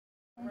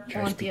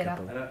empty it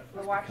out.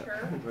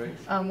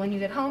 When you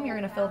get home, you're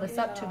going to fill this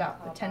up to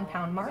about the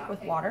 10-pound mark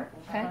with water.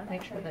 Okay,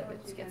 make sure that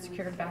it gets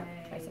secured back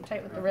nice and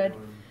tight with the red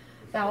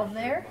valve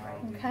there.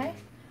 Okay.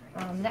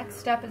 Next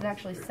step is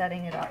actually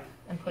setting it up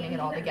and putting it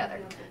all together.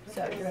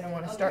 So you're going to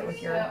want to start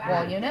with your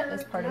wall unit.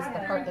 This part is the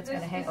part that's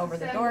going to hang over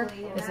the door.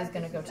 This is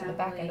going to go to the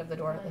back end of the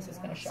door. This is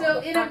going to show.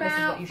 So in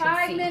about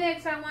 5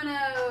 minutes, I want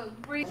to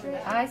bring.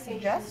 I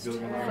suggest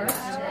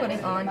first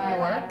putting on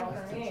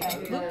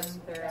your loops.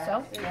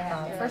 So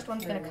first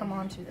one's going to come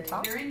onto the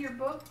top. You're in your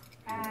book.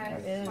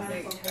 There is.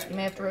 You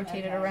may have to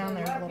rotate it around.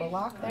 There's a little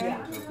lock there.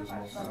 So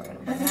we're going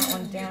to bring that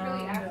one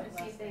down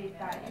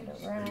and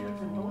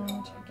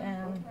around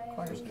again.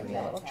 Corner's going to be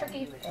a little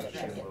tricky, but it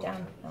should get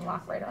down and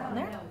lock right around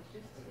there.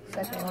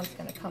 Second one's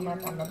going to come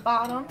up on the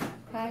bottom.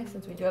 Okay,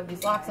 since we do have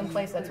these locks in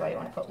place, that's why you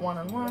want to put one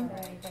on one,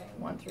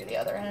 one through the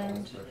other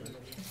end.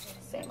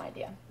 Same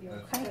idea.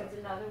 Okay.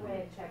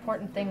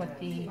 Important thing with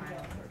the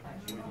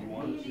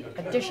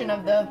addition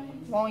of the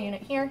wall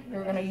unit here,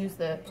 you're going to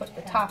put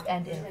the top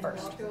end in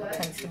first. It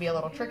tends to be a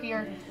little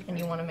trickier, and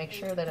you want to make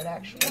sure that it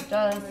actually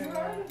does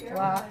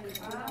lock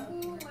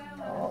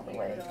all the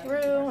way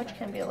through, which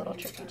can be a little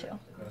tricky too.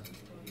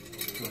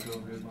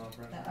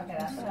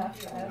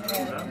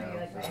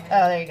 Oh,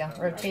 there you go.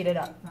 Rotate it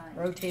up.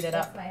 Rotate it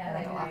up, and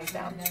then it locks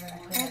down.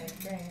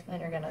 Okay. Then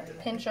you're going to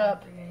pinch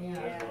up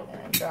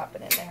and drop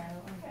it in there.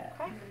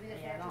 Okay.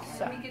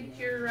 So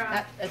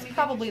that's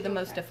probably the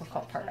most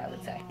difficult part, I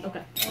would say.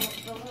 Okay.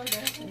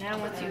 So now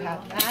once you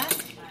have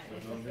that,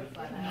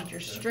 you need your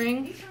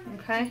string.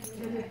 Okay.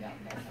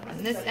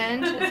 And this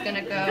end is going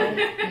to go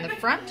in the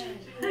front.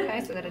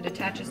 Okay, so that it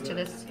attaches to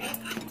this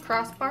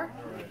crossbar.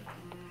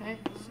 Okay,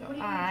 so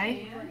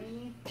I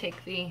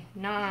take the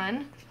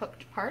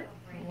non-hooked part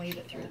and wave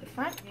it through the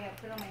front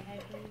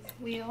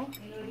wheel,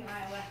 then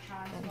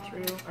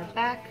through our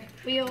back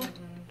wheel. And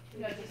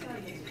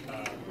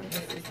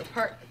this is the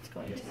part that's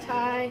going to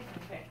tie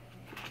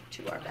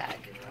to our bag.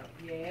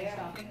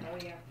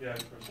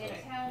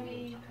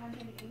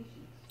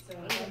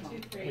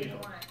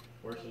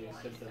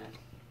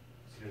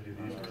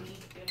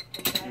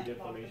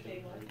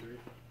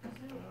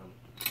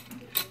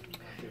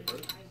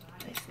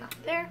 Nice knot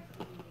there.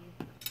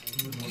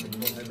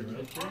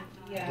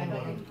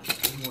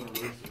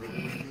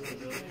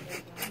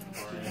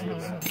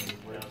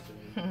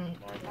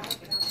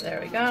 There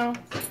we go.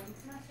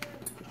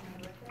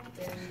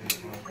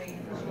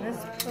 And this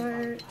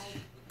part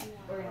is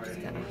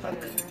going to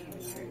hook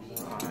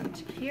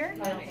onto here.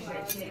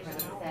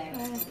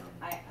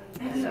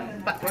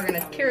 But we're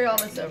going to carry all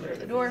this over to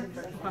the door.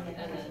 On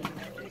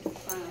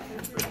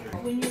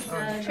the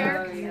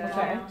chair.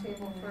 Okay.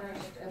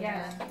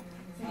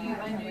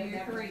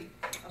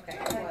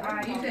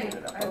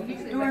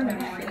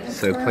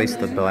 So place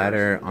the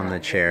bladder on the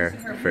chair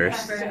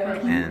first,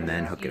 and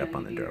then hook it up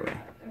on the doorway.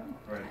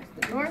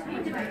 The door.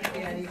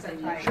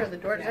 Make sure the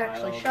door is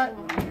actually shut.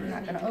 You're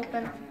not going to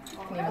open. You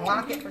can even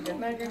lock it for good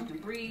measure.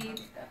 Breathe,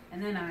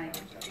 and then I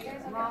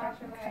lock.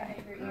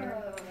 Okay.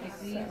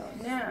 So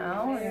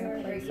now we're going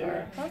to place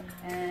our hook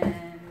And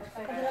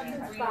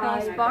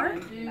crossbar. do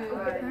It's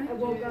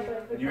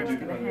going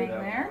to hang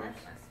there.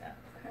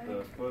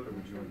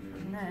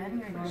 And then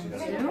you're going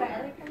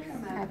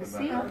to have a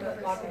seat.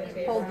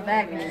 Hold the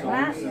bag in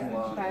flat.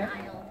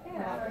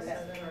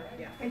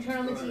 And turn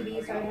on the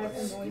TV so it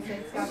has some noise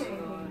and stuff.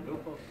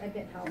 That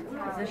didn't help.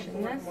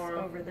 Position this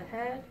over the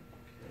head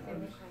so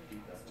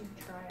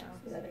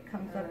that it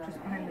comes up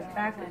just behind the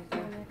back of the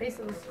base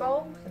of the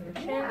skull and the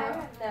chin.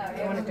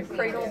 You want it to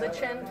cradle the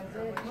chin.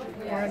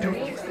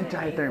 Don't use the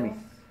diathermy.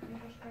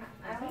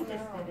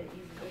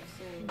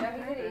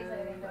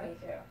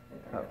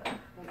 Oh.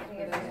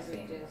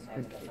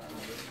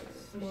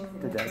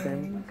 The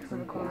diathermy?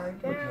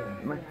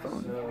 My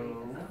phone.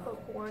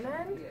 Hook one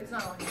end. It's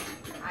not like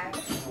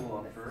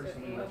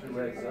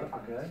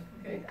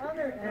The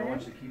other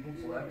end.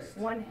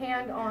 One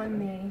hand on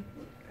the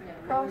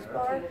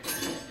crossbar.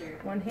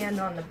 One hand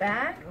on the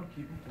bag.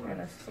 We're going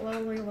to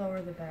slowly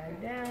lower the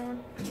bag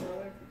down.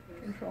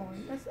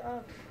 Controlling this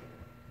up.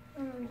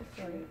 And just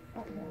let it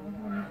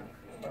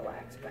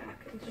relax back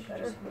into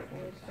better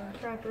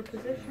proper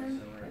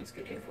position. Let's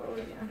get you forward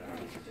again.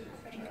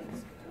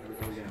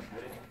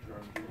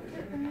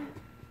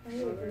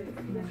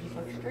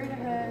 Straight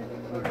ahead.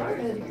 There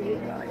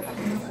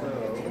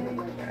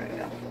we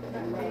go.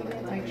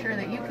 Make sure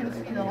that you can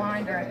see the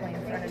line directly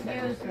in front of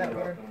you so that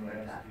we're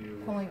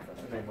pulling from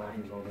the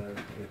midline.